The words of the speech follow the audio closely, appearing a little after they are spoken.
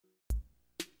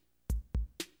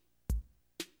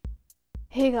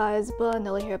Hey guys,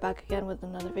 Nelly here, back again with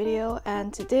another video,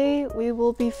 and today we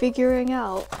will be figuring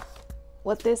out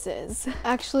what this is.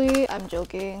 Actually, I'm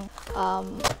joking.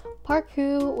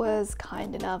 PARKOO was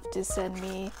kind enough to send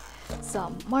me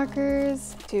some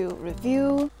markers to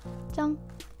review. Jang,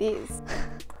 these.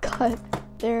 God,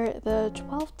 they're the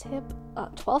 12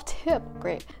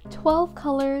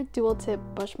 color dual tip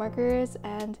brush markers,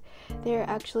 and they're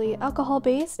actually alcohol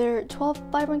based. They're 12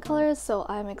 vibrant colors, so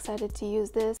I'm excited to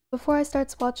use this. Before I start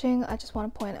swatching, I just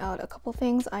want to point out a couple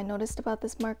things I noticed about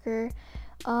this marker.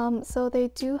 So they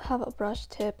do have a brush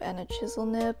tip and a chisel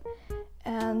nib,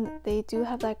 and they do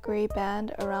have that gray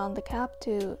band around the cap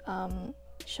to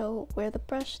show where the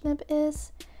brush nib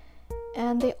is.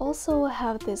 And they also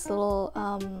have this little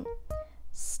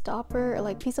stopper, or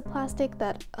like piece of plastic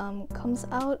that comes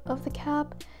out of the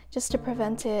cap just to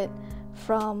prevent it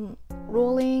from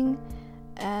rolling.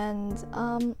 And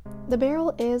the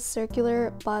barrel is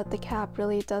circular, but the cap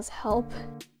really does help.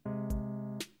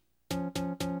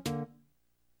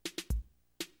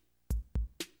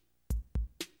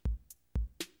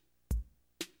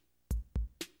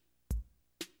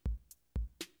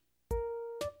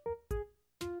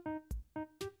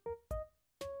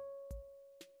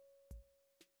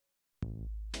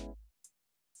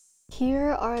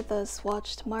 Here are the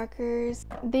swatched markers.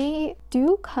 They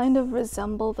do kind of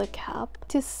resemble the cap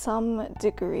to some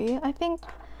degree. I think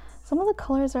some of the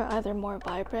colors are either more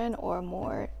vibrant or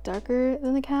more darker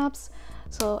than the caps,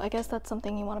 so I guess that's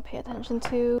something you want to pay attention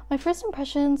to. My first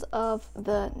impressions of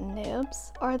the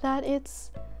nibs are that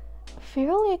it's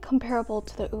fairly comparable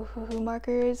to the Ohuhu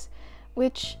markers,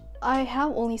 which I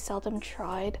have only seldom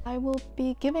tried. I will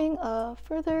be giving a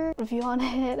further review on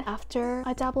it after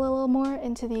I dabble a little more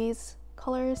into these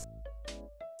colors.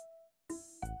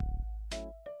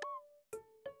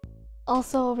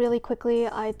 Also, really quickly,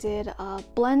 I did a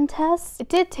blend test. It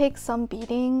did take some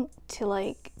beating to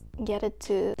like get it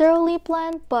to thoroughly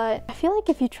blend, but I feel like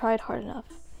if you tried hard enough,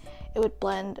 it would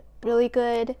blend really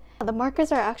good. The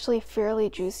markers are actually fairly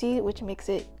juicy, which makes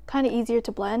it kind of easier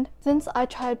to blend. Since I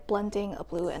tried blending a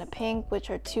blue and a pink, which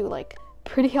are two like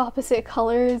pretty opposite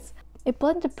colors, it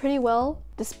blended pretty well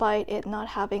despite it not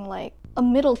having like a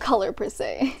middle color per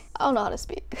se. I don't know how to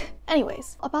speak.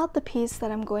 Anyways, about the piece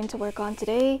that I'm going to work on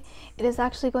today, it is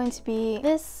actually going to be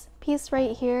this piece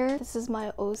right here. This is my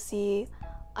OC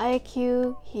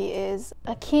Aekyu. He is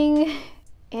a king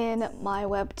in my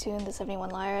webtoon, The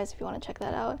 71 Liars, if you want to check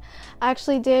that out. I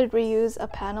actually did reuse a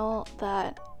panel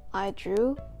that I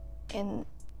drew in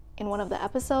one of the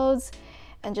episodes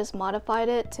and just modified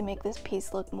it to make this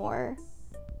piece look more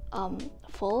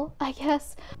full, I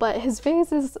guess. But his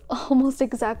face is almost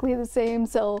exactly the same,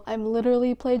 so I'm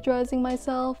literally plagiarizing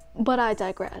myself, but I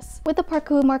digress. With the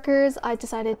PARKOO markers, I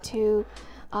decided to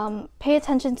pay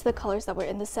attention to the colors that were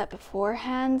in the set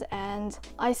beforehand, and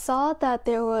I saw that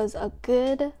there was a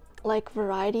good like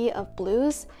variety of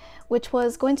blues, which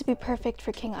was going to be perfect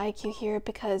for King Aekyu here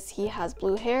because he has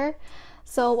blue hair.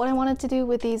 So what I wanted to do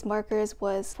with these markers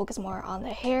was focus more on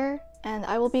the hair, and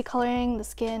I will be coloring the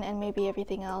skin and maybe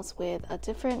everything else with a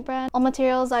different brand. All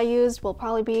materials I used will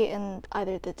probably be in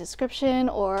either the description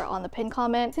or on the pinned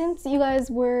comment. Since you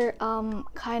guys were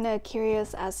kind of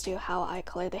curious as to how I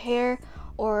color the hair,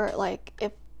 or like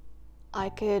if I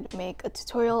could make a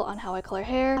tutorial on how I color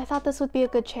hair, I thought this would be a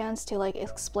good chance to like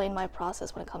explain my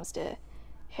process when it comes to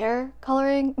hair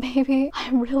coloring, maybe.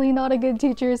 I'm really not a good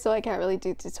teacher, so I can't really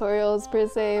do tutorials per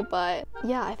se, but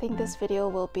yeah, I think this video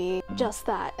will be just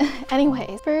that.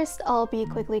 Anyways, first I'll be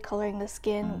quickly coloring the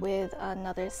skin with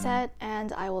another set,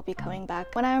 and I will be coming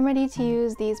back when I'm ready to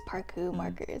use these PARKOO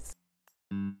markers.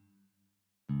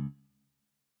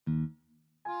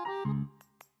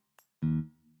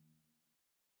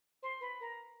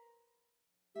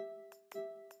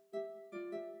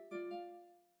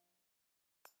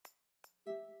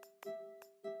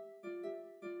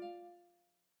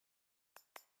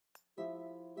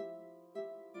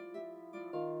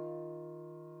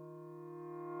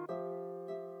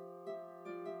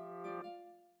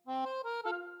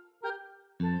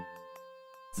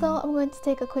 So I'm going to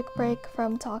take a quick break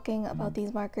from talking about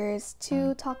these markers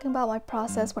to talking about my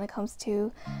process when it comes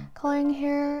to coloring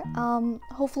hair,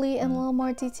 hopefully in a little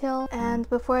more detail. And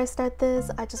before I start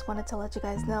this, I just wanted to let you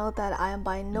guys know that I am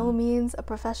by no means a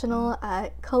professional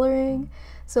at coloring,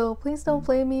 so please don't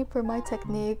blame me for my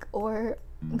technique or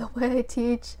the way I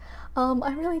teach.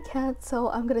 I really can't, so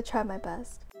I'm gonna try my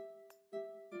best.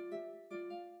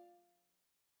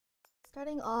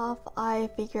 Starting off, I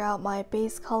figure out my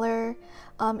base color.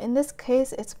 In this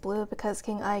case, it's blue because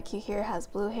King Aekyu here has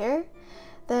blue hair.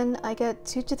 Then I get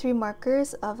 2 to 3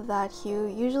 markers of that hue,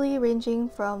 usually ranging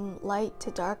from light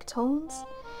to dark tones.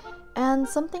 And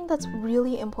something that's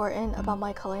really important about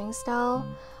my coloring style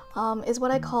is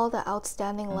what I call the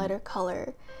outstanding lighter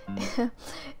color.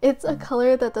 It's a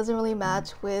color that doesn't really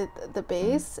match with the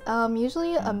base,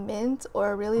 usually a mint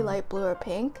or a really light blue or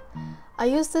pink. I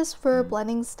use this for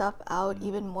blending stuff out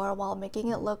even more while making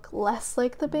it look less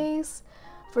like the base.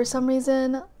 For some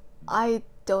reason, I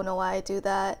don't know why I do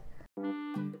that.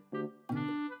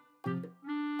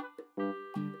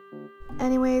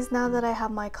 Anyways, now that I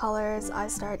have my colors, I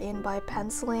start in by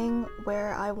penciling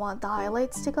where I want the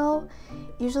highlights to go,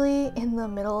 usually in the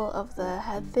middle of the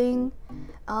head thing.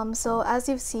 So as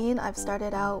you've seen, I've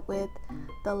started out with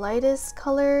the lightest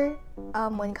color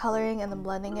when coloring and then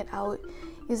blending it out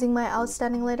using my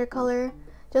outstanding lighter color,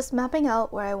 just mapping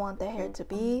out where I want the hair to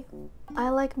be. I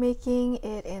like making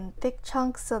it in thick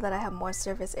chunks so that I have more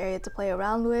surface area to play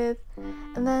around with.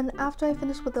 And then after I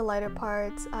finish with the lighter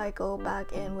parts, I go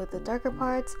back in with the darker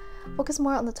parts, focus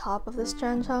more on the top of the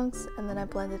strand chunks, and then I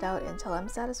blend it out until I'm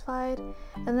satisfied.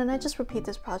 And then I just repeat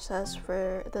this process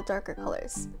for the darker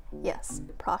colors. Yes,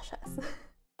 process.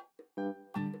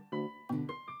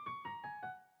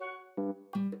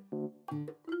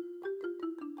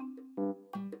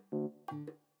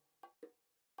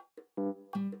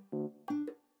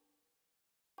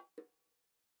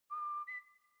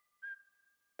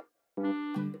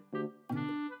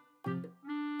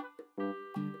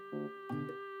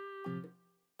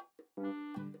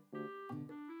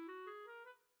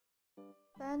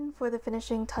 Then for the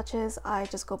finishing touches, I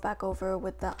just go back over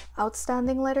with the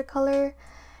outstanding lighter color,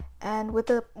 and with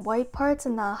the white parts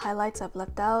and the highlights I've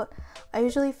left out, I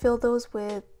usually fill those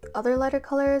with other lighter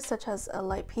colors such as a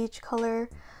light peach color,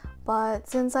 but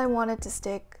since I wanted to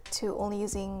stick to only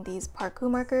using these PARKOO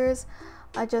markers,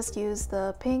 I just used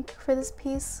the pink for this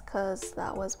piece because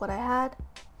that was what I had.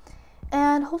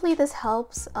 And hopefully this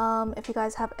helps. If you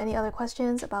guys have any other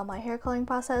questions about my hair coloring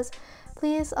process,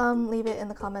 please leave it in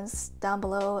the comments down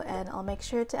below and I'll make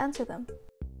sure to answer them.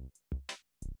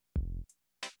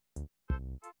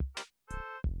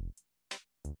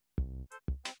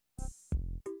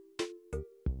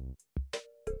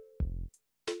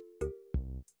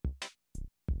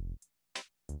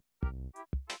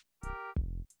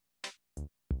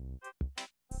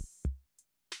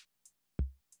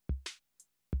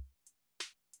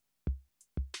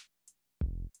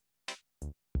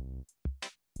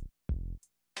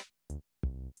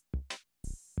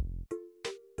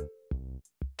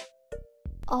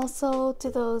 Also,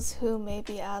 to those who may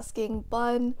be asking,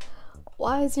 Bun,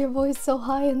 why is your voice so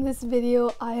high in this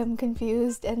video? I am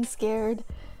confused and scared.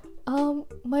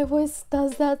 My voice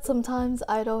does that sometimes.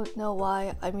 I don't know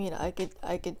why. I mean, I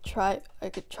could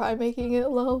try making it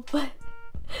low, but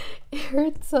it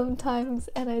hurts sometimes,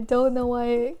 and I don't know why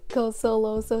it goes so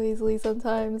low so easily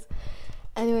sometimes.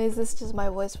 Anyways, this is just my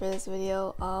voice for this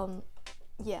video.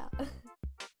 Yeah.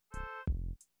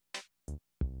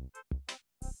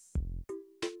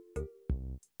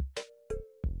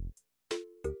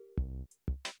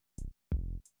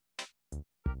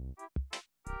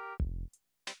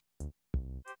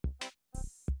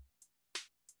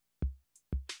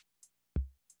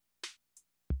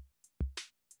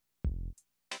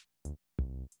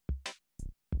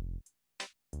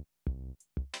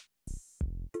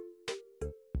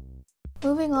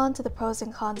 Moving on to the pros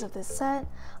and cons of this set,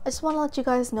 I just want to let you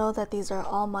guys know that these are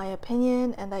all my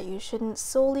opinion and that you shouldn't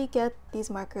solely get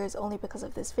these markers only because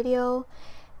of this video.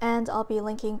 And I'll be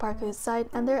linking PARKOO's site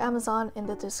and their Amazon in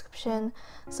the description,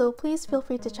 so please feel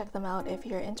free to check them out if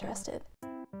you're interested.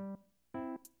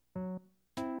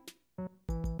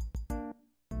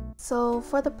 So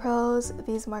for the pros,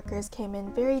 these markers came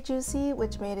in very juicy,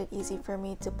 which made it easy for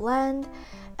me to blend,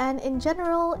 and in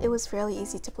general it was fairly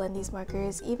easy to blend these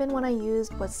markers even when I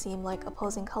used what seemed like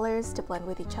opposing colors to blend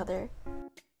with each other.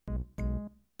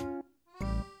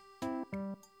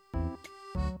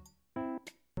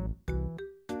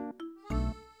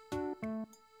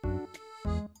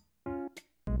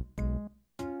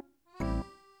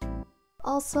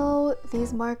 Also,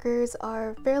 these markers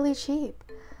are fairly cheap.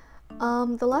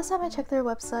 The last time I checked their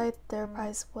website, their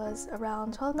price was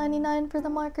around $12.99 for the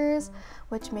markers,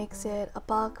 which makes it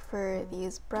 $1 for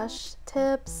these brush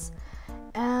tips,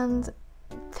 and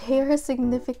they are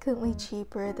significantly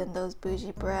cheaper than those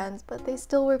bougie brands, but they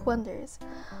still work wonders.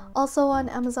 Also on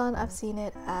Amazon, I've seen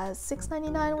it as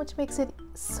 $6.99, which makes it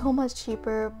so much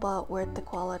cheaper, but worth the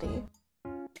quality.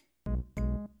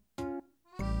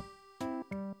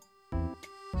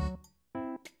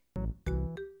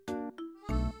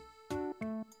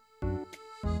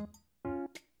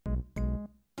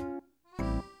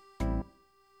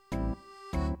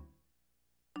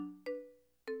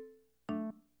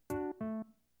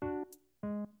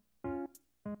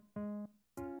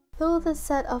 Though the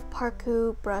set of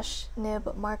PARKOO brush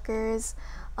nib markers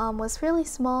was really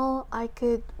small, I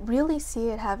could really see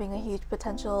it having a huge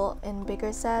potential in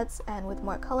bigger sets and with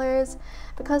more colors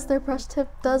because their brush tip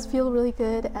does feel really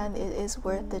good and it is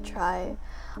worth the try.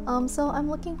 So I'm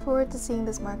looking forward to seeing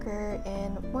this marker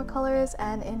in more colors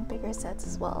and in bigger sets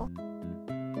as well.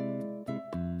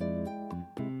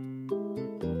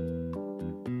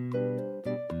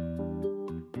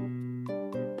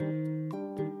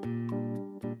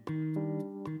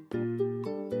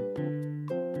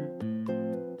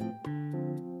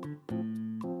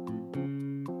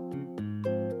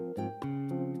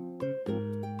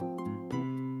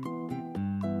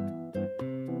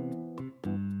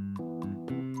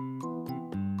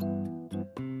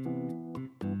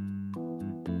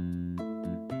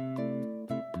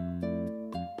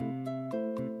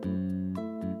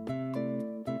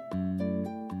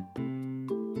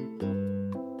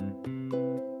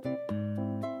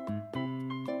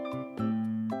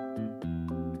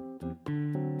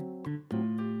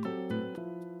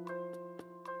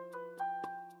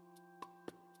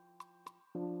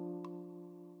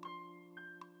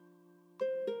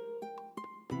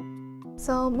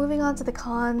 So moving on to the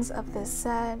cons of this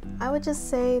set, I would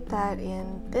just say that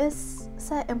in this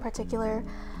set in particular,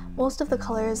 most of the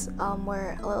colors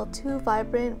were a little too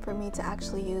vibrant for me to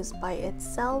actually use by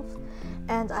itself,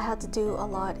 and I had to do a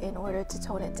lot in order to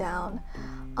tone it down.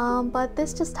 But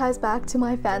this just ties back to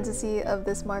my fantasy of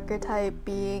this marker type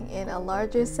being in a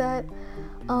larger set.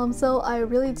 So I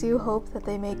really do hope that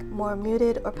they make more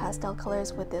muted or pastel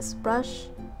colors with this brush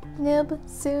nib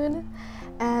soon.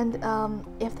 And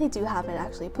if they do have it,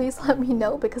 actually, please let me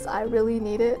know because I really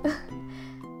need it.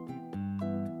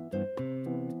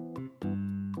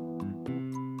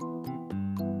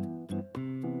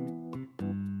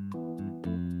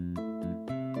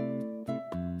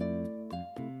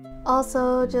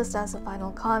 Also, just as a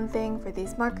final con thing for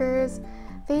these markers,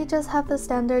 they just have the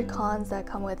standard cons that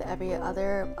come with every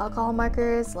other alcohol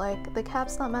markers, like the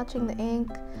caps not matching the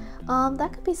ink.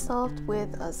 That could be solved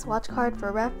with a swatch card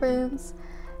for reference.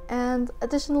 And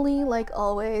additionally, like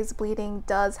always, bleeding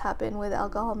does happen with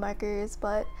alcohol markers,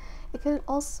 but it could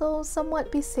also somewhat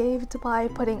be saved by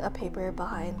putting a paper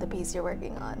behind the piece you're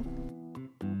working on.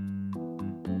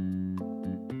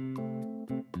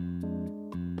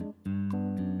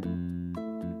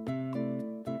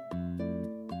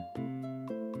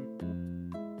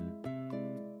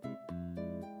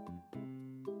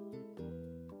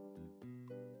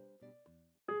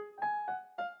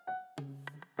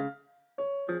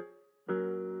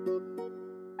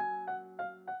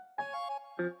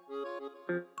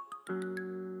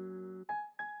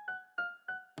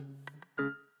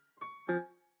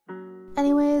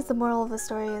 Anyways, the moral of the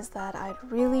story is that I'd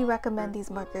really recommend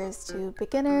these markers to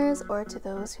beginners or to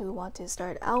those who want to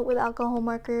start out with alcohol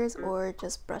markers or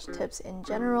just brush tips in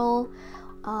general,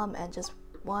 and just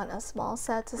want a small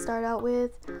set to start out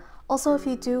with. Also, if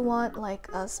you do want like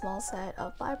a small set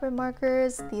of vibrant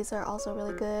markers, these are also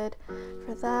really good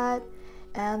for that.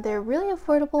 And they're really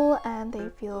affordable and they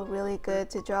feel really good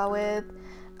to draw with.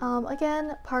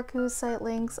 Again, PARKOO's site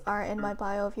links are in my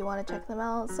bio if you want to check them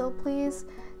out, so please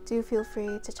do feel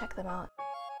free to check them out.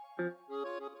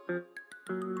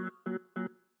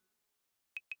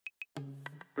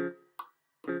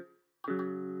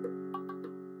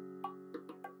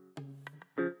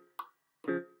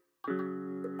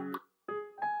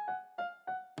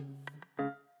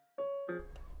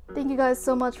 Thank you guys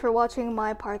so much for watching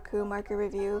my PARKOO marker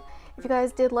review. If you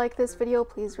guys did like this video,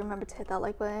 please remember to hit that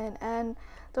like button and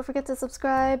don't forget to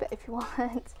subscribe if you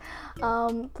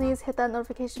want. Please hit that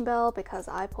notification bell because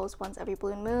I post once every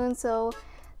blue moon, so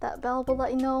that bell will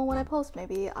let you know when I post,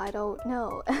 maybe, I don't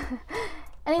know.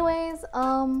 Anyways,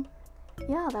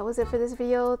 yeah, that was it for this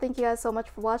video. Thank you guys so much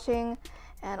for watching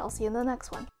and I'll see you in the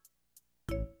next one.